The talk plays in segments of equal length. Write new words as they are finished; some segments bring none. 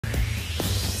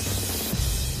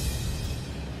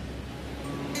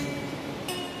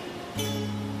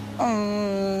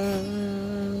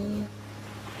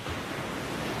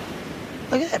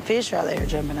Look at that fish right there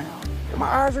jumping out. My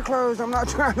eyes are closed. I'm not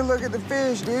trying to look at the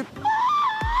fish, dude.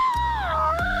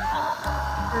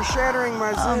 You're shattering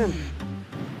my zen.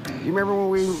 You remember when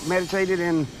we meditated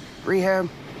in rehab?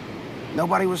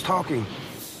 Nobody was talking.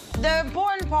 The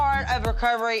important part of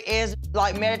recovery is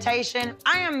like meditation.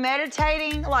 I am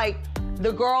meditating like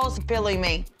the girls feeling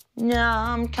me.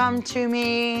 Numb, come to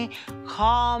me,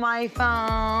 call my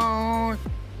phone.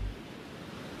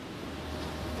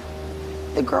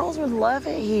 The girls would love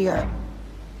it here.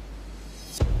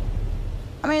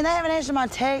 I mean, they haven't answered my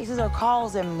texts or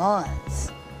calls in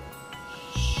months.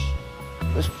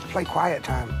 Let's play quiet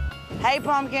time. Hey,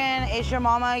 Pumpkin, it's your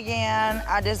mama again.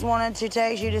 I just wanted to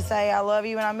text you to say I love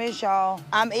you and I miss y'all.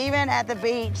 I'm even at the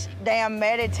beach, damn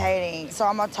meditating, so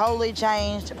I'm a totally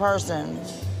changed person.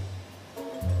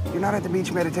 You're not at the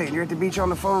beach meditating. You're at the beach on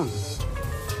the phone.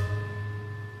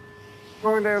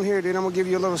 Going down here, dude. I'm gonna give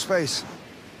you a little space.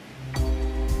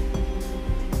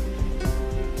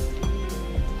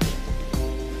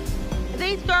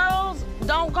 These girls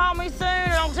don't call me soon,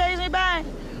 don't text me back.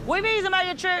 We need to make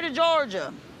a trip to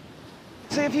Georgia.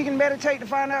 See if you can meditate to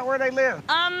find out where they live.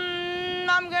 I'm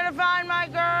gonna find my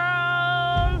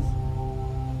girls.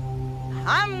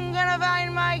 I'm gonna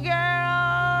find my girls.